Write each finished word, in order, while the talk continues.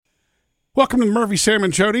Welcome to the Murphy, Sam,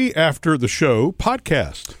 and Jody After the Show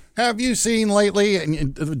podcast. Have you seen lately,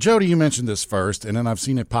 and Jody, you mentioned this first, and then I've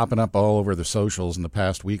seen it popping up all over the socials in the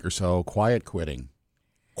past week or so, quiet quitting.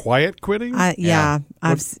 Quiet quitting? I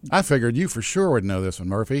figured you for sure would know this one,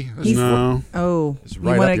 Murphy. No. It's you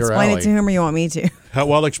right want up to your explain alley. it to him or you want me to?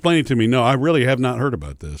 Well, explain it to me. No, I really have not heard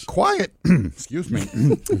about this. Quiet, excuse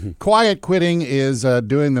me. Quiet quitting is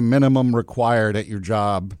doing the minimum required at your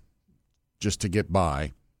job just to get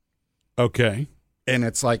by. Okay. And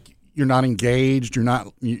it's like you're not engaged. You're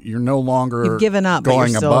no longer You've given up, but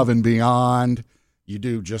going you're still... above and beyond. You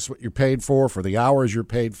do just what you're paid for the hours you're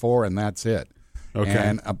paid for, and that's it. Okay.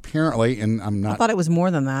 And apparently, and I'm not. I thought it was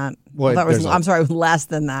more than that. Well, I'm sorry, it was less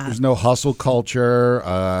than that. There's no hustle culture.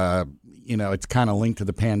 It's kind of linked to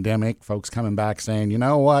the pandemic. Folks coming back saying, you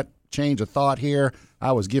know what? Change of thought here.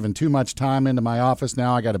 I was giving too much time into my office.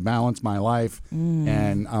 Now I got to balance my life,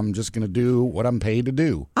 and I'm just going to do what I'm paid to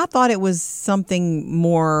do. I thought it was something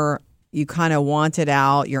more. You kind of wanted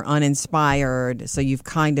out. You're uninspired, so you've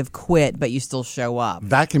kind of quit, but you still show up.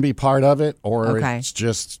 That can be part of it, or Okay. it's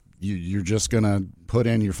just you're just going to put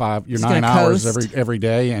in your 9 gonna hours coast. every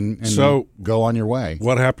day and So, go on your way.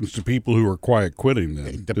 What happens to people who are quiet quitting then?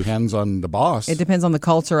 It depends on the boss. It depends on the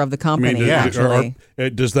culture of the company, actually.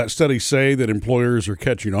 Does that study say that employers are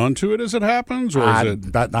catching on to it as it happens, or is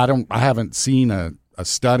it? I haven't seen a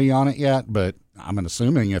study on it yet, but I'm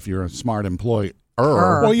assuming if you're a smart employer,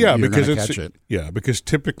 Well, yeah, you're because gonna it's catch it. yeah, because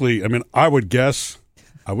typically, I mean, I would guess,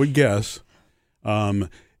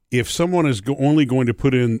 if someone is only going to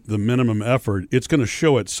put in the minimum effort, it's going to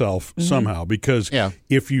show itself somehow. Because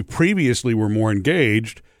if you previously were more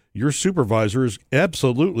engaged, your supervisor is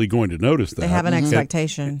absolutely going to notice that. They have an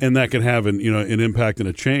expectation, and that can have an impact and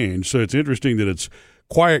a change. So it's interesting that it's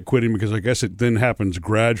quiet quitting, because I guess it then happens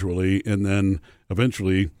gradually, and then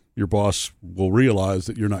eventually your boss will realize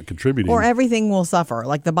that you're not contributing. or everything will suffer.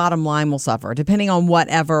 Like the bottom line will suffer, depending on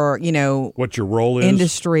whatever what your role is,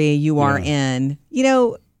 industry you are in.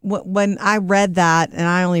 When I read that, and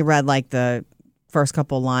I only read like the first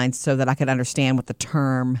couple of lines so that I could understand what the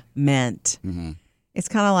term meant. Mm-hmm. It's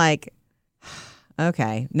kind of like,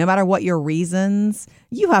 okay, no matter what your reasons,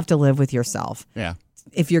 you have to live with yourself. Yeah.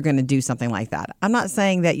 If you're going to do something like that. I'm not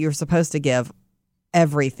saying that you're supposed to give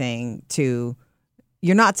everything to.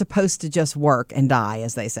 You're not supposed to just work and die,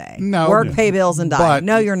 as they say. No. Work, pay bills, and die. But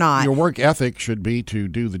no, you're not. Your work ethic should be to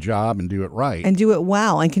do the job and do it right. And do it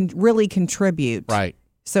well and can really contribute. Right.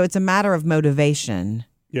 So it's a matter of motivation.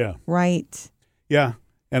 Yeah. Right. Yeah.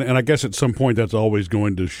 And I guess at some point that's always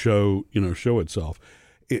going to show itself.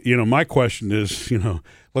 My question is,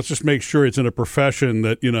 let's just make sure it's in a profession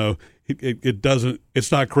that, it doesn't,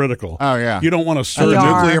 it's not critical. Oh, yeah. You don't want a surgeon.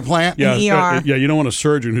 ER. Nuclear plant? Yeah, ER. you don't want a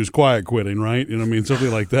surgeon who's quiet quitting, right?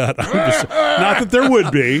 Something like that. Not that there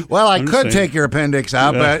would be. Well, I I'm just could saying. take your appendix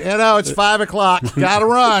out, but, it's 5 o'clock. Got to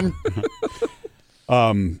run.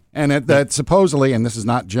 And that supposedly, and this is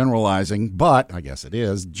not generalizing, but I guess it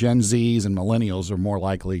is, Gen Zs and millennials are more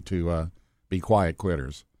likely to be quiet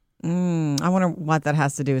quitters. I wonder what that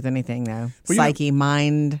has to do with anything, though. Well, Psyche,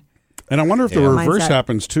 mind. And I wonder if the reverse Mindset.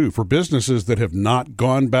 happens too for businesses that have not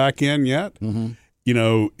gone back in yet. Mm-hmm.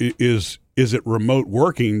 Is it remote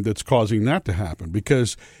working that's causing that to happen?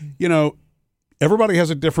 Because everybody has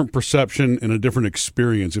a different perception and a different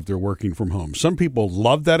experience if they're working from home. Some people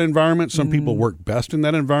love that environment. Some people work best in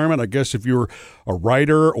that environment. I guess if you're a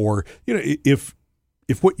writer, or if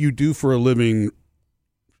what you do for a living,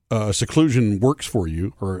 seclusion works for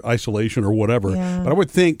you, or isolation or whatever. Yeah. But I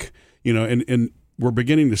would think, and we're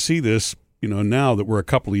beginning to see this, now that we're a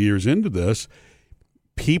couple of years into this,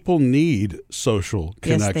 people need social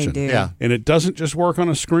connection. Yes, they do. Yeah. And it doesn't just work on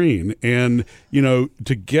a screen. And,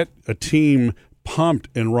 to get a team pumped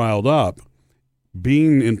and riled up,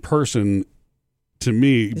 being in person, to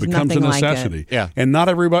me, There's becomes a nothing like necessity. it. Yeah. And not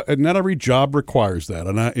every job requires that.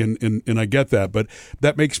 And I get that. But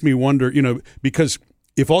that makes me wonder, because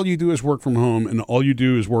if all you do is work from home and all you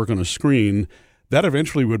do is work on a screen, that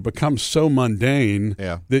eventually would become so mundane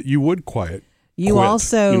that you would quit. You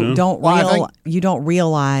also don't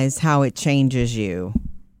realize how it changes you,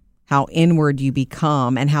 how inward you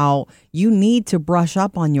become, and how you need to brush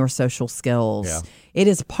up on your social skills. Yeah. It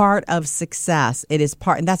is part of success. It is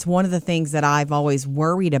part, and that's one of the things that I've always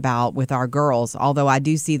worried about with our girls, although I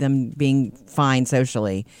do see them being fine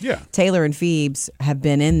socially. Yeah. Taylor and Phoebes have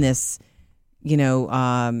been in this,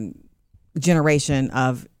 generation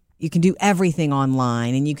of you can do everything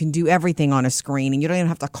online and you can do everything on a screen and you don't even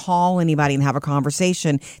have to call anybody and have a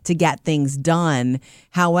conversation to get things done.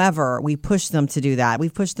 However, we push them to do that. We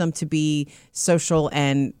push them to be social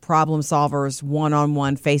and problem solvers,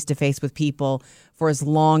 one-on-one, face-to-face with people for as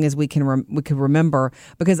long as we can we could remember,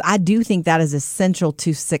 because I do think that is essential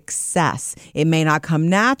to success. It may not come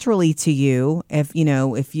naturally to you if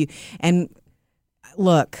you and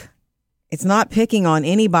look, it's not picking on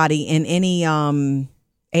anybody in any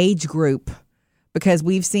age group, because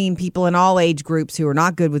we've seen people in all age groups who are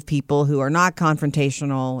not good with people, who are not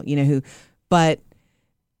confrontational, but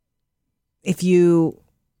if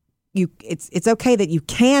it's okay that you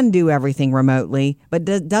can do everything remotely, but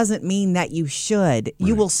doesn't mean that you should. Right.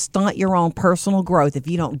 You will stunt your own personal growth if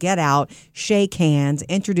you don't get out, shake hands,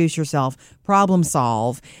 introduce yourself, problem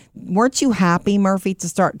solve. Weren't you happy, Murphy, to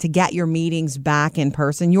start to get your meetings back in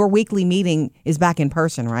person? Your weekly meeting is back in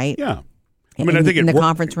person, right? Yeah. I think in the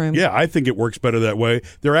conference room. Yeah, I think it works better that way.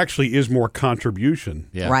 There actually is more contribution.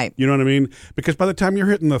 Yeah. Right. You know what I mean? Because by the time you're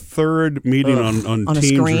hitting the third meeting on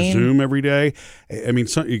Teams or Zoom every day,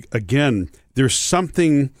 again, there's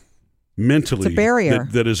something mentally, it's a barrier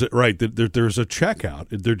that is right. That there's a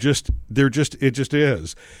checkout. It just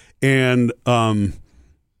is, and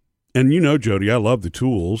Jody, I love the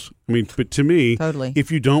tools. But to me, totally. If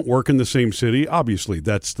you don't work in the same city, obviously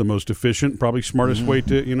that's the most efficient, probably smartest way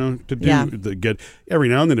to do. Yeah. Get every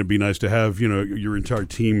now and then it'd be nice to have your entire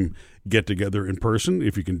team get together in person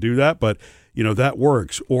if you can do that. But that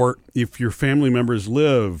works. Or if your family members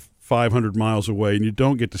live 500 miles away and you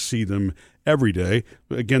don't get to see them every day,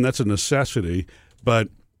 again, that's a necessity. But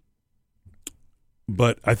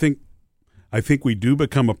I think we do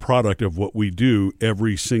become a product of what we do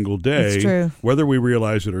every single day, It's true. whether we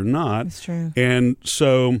realize it or not. It's true. And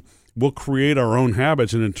so we'll create our own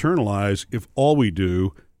habits and internalize if all we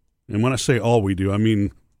do, and when I say all we do, I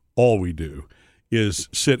mean all we do, is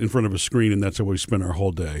sit in front of a screen, and that's how we spend our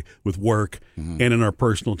whole day with work and in our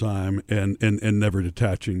personal time and never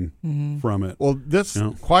detaching from it. Well, this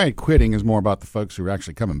quiet quitting is more about the folks who are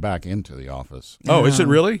actually coming back into the office. Oh, is it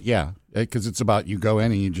really? Yeah, because it's about you go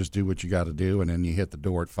in and you just do what you got to do, and then you hit the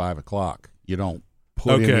door at 5 o'clock. You don't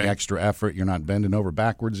put in the extra effort. You're not bending over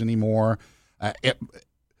backwards anymore.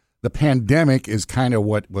 The pandemic is kind of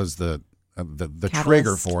what was the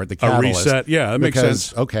trigger for it, the catalyst. A reset, yeah, that makes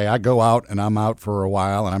sense. Okay, I go out and I'm out for a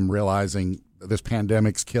while, and I'm realizing this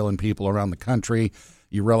pandemic's killing people around the country.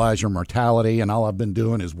 You realize your mortality, and all I've been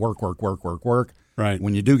doing is work. Right.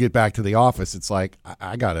 When you do get back to the office, it's like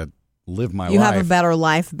I got to live my life. You have a better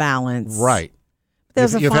life balance, right?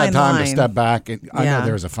 There's you've had time to step back, and I know Yeah.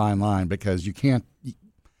 there's a fine line because you can't.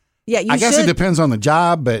 Yeah, you I guess should. it depends on the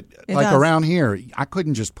job, but It like does. around here, I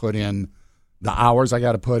couldn't just put in the hours I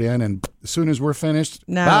got to put in, and as soon as we're finished,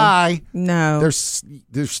 No. bye. No.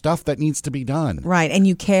 There's stuff that needs to be done. Right, and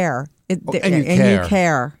you care. and you You care.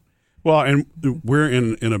 care. Well, and we're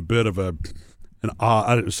in a bit of an odd,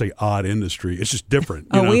 I didn't say odd industry. It's just different.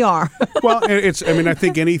 We are. Well, I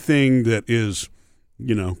think anything that is,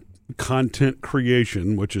 content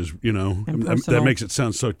creation, which is, And that personal. makes it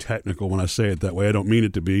sound so technical when I say it that way. I don't mean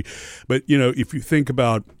it to be. But, if you think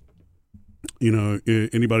about,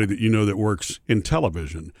 anybody that that works in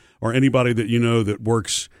television, or anybody that that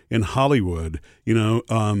works in Hollywood,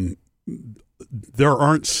 there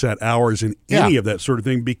aren't set hours in any of that sort of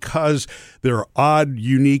thing, because there are odd,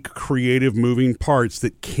 unique, creative, moving parts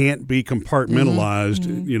that can't be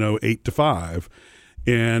compartmentalized, 8 to 5.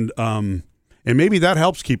 And maybe that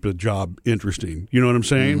helps keep a job interesting. You know what I'm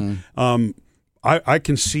saying? I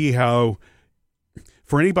can see how,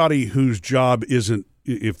 for anybody whose job isn't,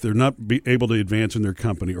 if they're not able to advance in their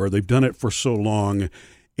company, or they've done it for so long,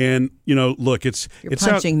 and look, it's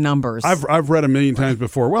punching numbers. I've read a million times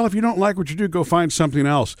before. Well, if you don't like what you do, go find something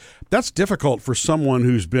else. That's difficult for someone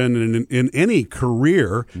who's been in any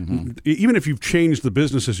career, even if you've changed the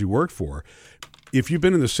businesses you work for. If you've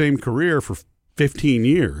been in the same career for 15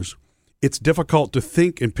 years, it's difficult to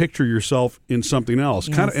think and picture yourself in something else,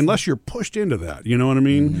 kind of, unless you're pushed into that. You know what I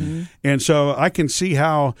mean? And so I can see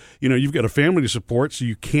how, you've got a family to support, so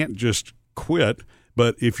you can't just quit.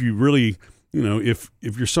 But if you really, if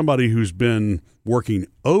you're somebody who's been working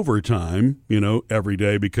overtime, every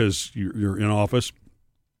day because you're in office,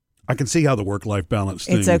 I can see how the work-life balance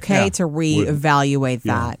thing. It's okay to reevaluate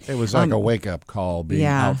that. It was like a wake-up call being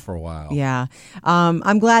out for a while. Yeah.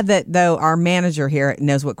 I'm glad that, though, our manager here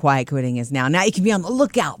knows what quiet quitting is now. Now you can be on the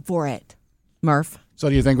lookout for it. Murph? So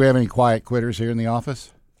do you think we have any quiet quitters here in the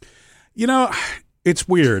office? It's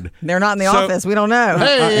weird. They're not in the office. We don't know.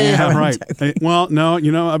 Hey! Yeah, right. Well, no,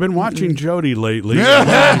 I've been watching Jody lately.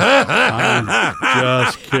 I'm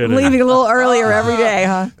just kidding. Leaving a little earlier every day,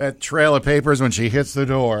 huh? That trail of papers when she hits the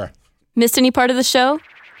door. Missed any part of the show?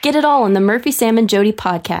 Get it all on the Murphy, Sam, and Jody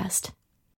podcast.